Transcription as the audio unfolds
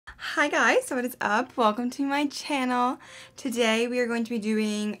Hi guys, what is up? Welcome to my channel. Today we are going to be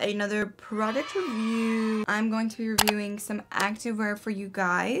doing another product review. I'm going to be reviewing some activewear for you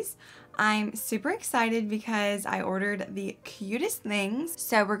guys. I'm super excited because I ordered the cutest things.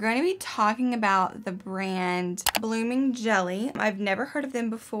 So we're going to be talking about the brand Blooming Jelly. I've never heard of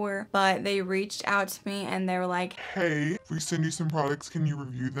them before, but they reached out to me and they were like, hey, if we send you some products, can you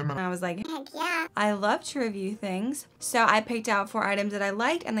review them? and I was like, heck yeah. I love to review things. So I picked out 4 items that I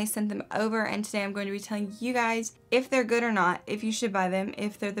liked and they sent them over, and today I'm going to be telling you guys if they're good or not, if you should buy them,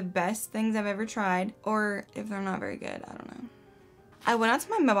 if they're the best things I've ever tried, or if they're not very good. I don't know. I went out to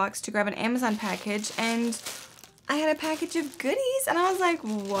my mailbox to grab an Amazon package and I had a package of goodies and I was like,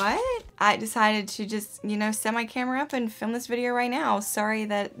 what? I decided to just, set my camera up and film this video right now. Sorry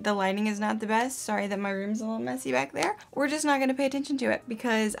that the lighting is not the best. Sorry that my room's a little messy back there. We're just not going to pay attention to it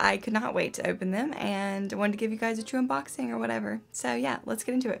because I could not wait to open them and wanted to give you guys a true unboxing or whatever. So yeah, let's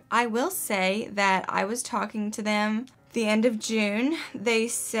get into it. I will say that I was talking to them the end of June. They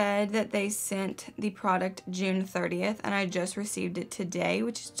said that they sent the product June 30th and I just received it today,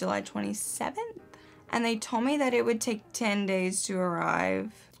 which is July 27th. And they told me that it would take 10 days to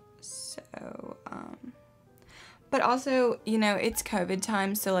arrive. So, but also, it's COVID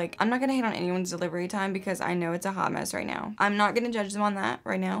time. So like, I'm not gonna hate on anyone's delivery time because I know it's a hot mess right now. I'm not gonna judge them on that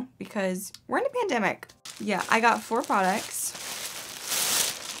right now because we're in a pandemic. Yeah, I got 4 products.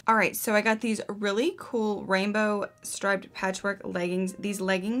 Alright, so I got these really cool rainbow striped patchwork leggings. These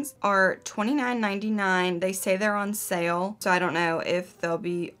leggings are $29.99. They say they're on sale, so I don't know if they'll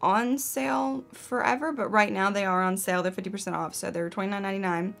be on sale forever, but right now they are on sale. They're 50% off, so they're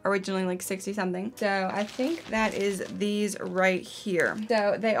 $29.99. Originally like 60 something. So I think that is these right here.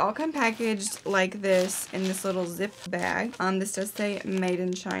 So they all come packaged like this in this little zip bag. This does say made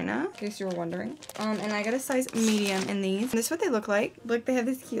in China, in case you were wondering. And I got a size medium in these. This is what they look like. Look, they have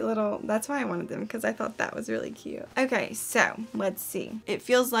this cute little, that's why I wanted them, because I thought that was really cute. Okay, so let's see. It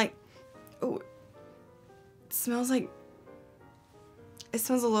feels like, oh, it smells a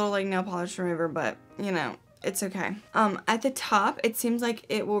little like nail polish remover, but it's okay. At the top, it seems like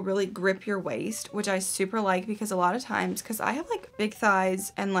it will really grip your waist, which I super like because a lot of times, because I have like big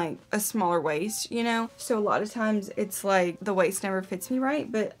thighs and like a smaller waist, so a lot of times it's like the waist never fits me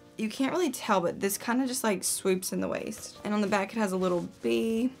right, but you can't really tell, but this kind of just like swoops in the waist. And on the back it has a little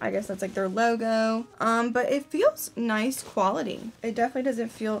bee. I guess that's like their logo. But it feels nice quality. It definitely doesn't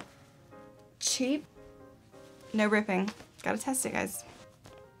feel cheap. No ripping. Gotta test it, guys.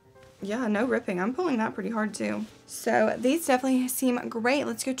 Yeah, no ripping. I'm pulling that pretty hard too. So these definitely seem great.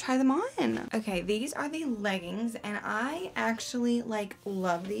 Let's go try them on. Okay, these are the leggings and I actually like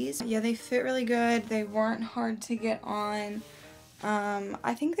love these. Yeah, they fit really good. They weren't hard to get on.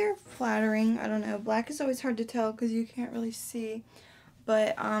 I think they're flattering. I don't know. Black is always hard to tell because you can't really see.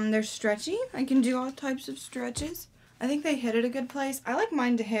 But they're stretchy. I can do all types of stretches. I think they hit at a good place. I like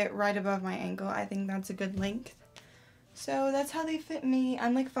mine to hit right above my ankle. I think that's a good length. So that's how they fit me.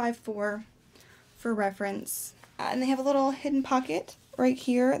 I'm like 5'4" for reference. And they have a little hidden pocket right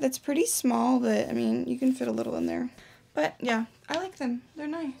here that's pretty small, but I mean, you can fit a little in there. But yeah, I like them. They're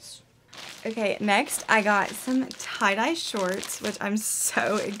nice. Okay, next I got some tie-dye shorts, which I'm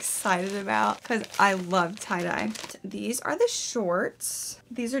so excited about because I love tie-dye. These are the shorts.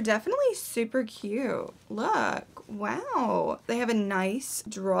 These are definitely super cute. Look, wow. They have a nice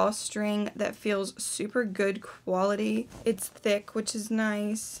drawstring that feels super good quality. It's thick, which is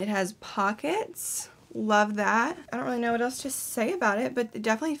nice. It has pockets. Love that. I don't really know what else to say about it, but it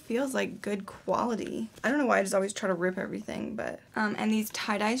definitely feels like good quality. I don't know why I just always try to rip everything, but and these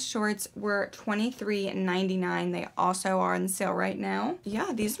tie-dye shorts were $23.99. They also are on sale right now.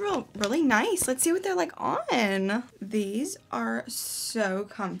 Yeah, these are really nice. Let's see what they're like on. These are so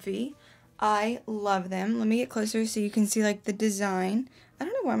comfy. I love them. Let me get closer so you can see like the design. I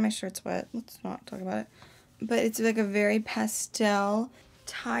don't know why my shirt's wet. Let's not talk about it. But it's like a very pastel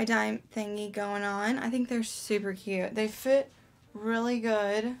tie-dye thingy going on. I think they're super cute. They fit really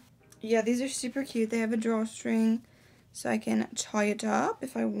good. Yeah, these are super cute. They have a drawstring so I can tie it up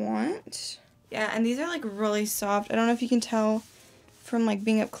if I want. Yeah, and these are like really soft. I don't know if you can tell from like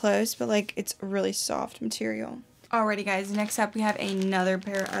being up close, but like it's really soft material. Alrighty guys, next up we have another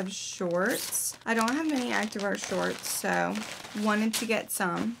pair of shorts. I don't have many activewear shorts, so wanted to get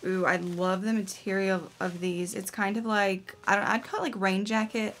some. Ooh, I love the material of these. It's kind of like, I'd call it like rain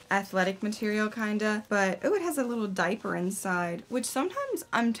jacket, athletic material kinda, but oh, it has a little diaper inside, which sometimes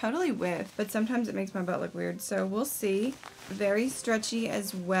I'm totally with, but sometimes it makes my butt look weird, so we'll see. Very stretchy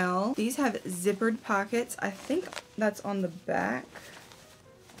as well. These have zippered pockets. I think that's on the back.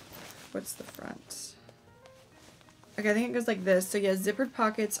 What's the front? Okay, I think it goes like this. So yeah, zippered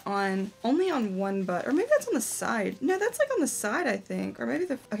pockets only on one butt, or maybe that's on the side. No, that's like on the side, I think, or maybe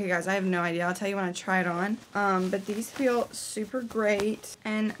okay guys, I have no idea. I'll tell you when I try it on. But these feel super great,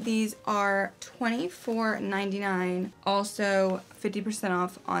 and these are $24.99. Also 50%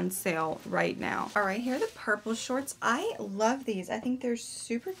 off on sale right now. All right, here are the purple shorts. I love these. I think they're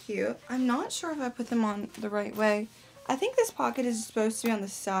super cute. I'm not sure if I put them on the right way. I think this pocket is supposed to be on the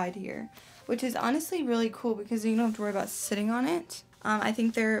side here, which is honestly really cool because you don't have to worry about sitting on it. I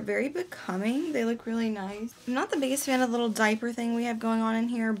think they're very becoming. They look really nice. I'm not the biggest fan of the little diaper thing we have going on in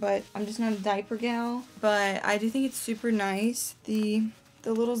here, but I'm just not a diaper gal. But I do think it's super nice. The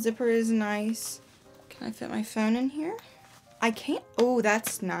little zipper is nice. Can I fit my phone in here? I can't. Oh,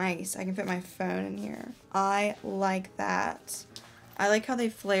 that's nice. I can fit my phone in here. I like that. I like how they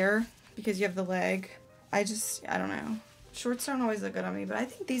flare because you have the leg. I don't know. Shorts don't always look good on me, but I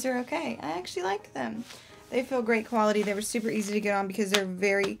think these are okay. I actually like them. They feel great quality. They were super easy to get on because they're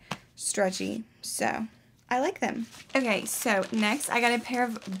very stretchy. So, I like them. Okay, so next I got a pair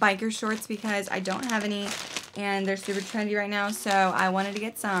of biker shorts because I don't have any and they're super trendy right now, so I wanted to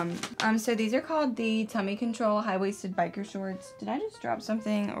get some. So these are called the Tummy Control High-Waisted Biker Shorts. Did I just drop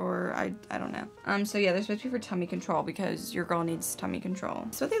something, or I don't know. So yeah, they're supposed to be for tummy control because your girl needs tummy control.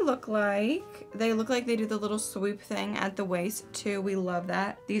 So what they look like. They look like they do the little swoop thing at the waist too. We love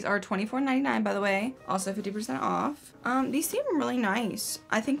that. These are $24.99 by the way. Also 50% off. These seem really nice.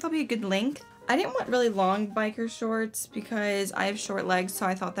 I think they'll be a good length. I didn't want really long biker shorts because I have short legs, so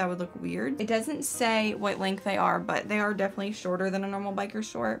I thought that would look weird. It doesn't say what length they are, but they are definitely shorter than a normal biker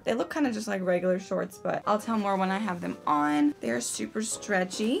short. They look kind of just like regular shorts, but I'll tell more when I have them on. They're super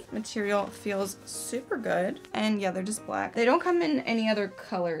stretchy. Material feels super good. And yeah, they're just black. They don't come in any other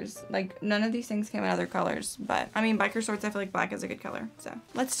colors. Like, none of these things came in other colors, but I mean, biker shorts, I feel like black is a good color. So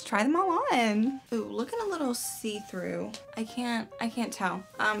let's try them all on. Ooh, looking a little see-through. I can't tell.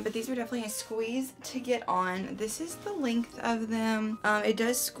 But these are definitely a squeeze to get on. This is the length of them. It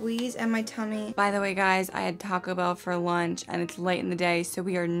does squeeze at my tummy. By the way guys, I had Taco Bell for lunch and it's late in the day, so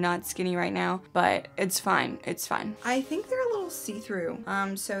we are not skinny right now, but it's fine. It's fine. I think they're a little see-through,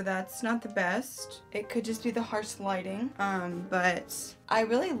 so that's not the best. It could just be the harsh lighting, but I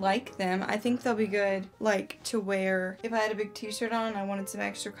really like them. I think they'll be good, like, to wear if I had a big t-shirt on and I wanted some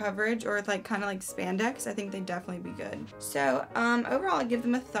extra coverage, or like kind of like spandex. I think they'd definitely be good. So overall, I give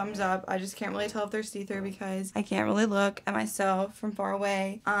them a thumbs up. I just can't really tell if they're see-through because I can't really look at myself from far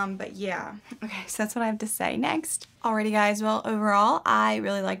away. But yeah. Okay, so that's what I have to say. Next. Alrighty guys, well overall, I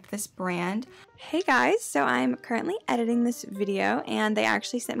really liked this brand. Hey guys, so I'm currently editing this video and they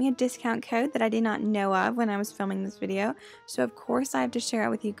actually sent me a discount code that I did not know of when I was filming this video. So of course I have to share it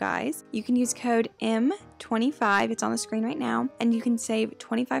with you guys. You can use code M25, it's on the screen right now, and you can save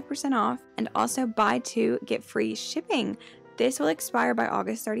 25% off and also buy two, get free shipping. This will expire by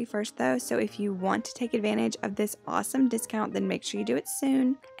August 31st though, so if you want to take advantage of this awesome discount, then make sure you do it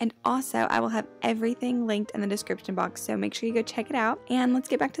soon. And also, I will have everything linked in the description box, so make sure you go check it out. And let's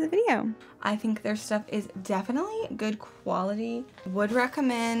get back to the video. I think their stuff is definitely good quality. Would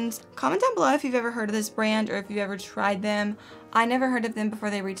recommend. Comment down below if you've ever heard of this brand or if you've ever tried them. I never heard of them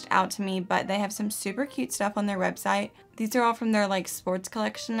before they reached out to me, but they have some super cute stuff on their website. These are all from their like sports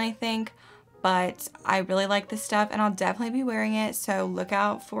collection, I think. But I really like this stuff and I'll definitely be wearing it, so look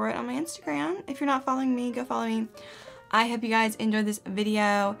out for it on my Instagram. If you're not following me, go follow me. I hope you guys enjoyed this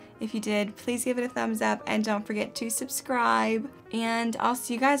video. If you did, please give it a thumbs up and don't forget to subscribe. And I'll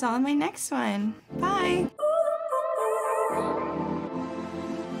see you guys all in my next one. Bye!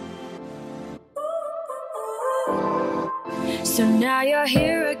 So now you're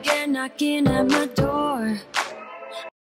here again, knocking at my door.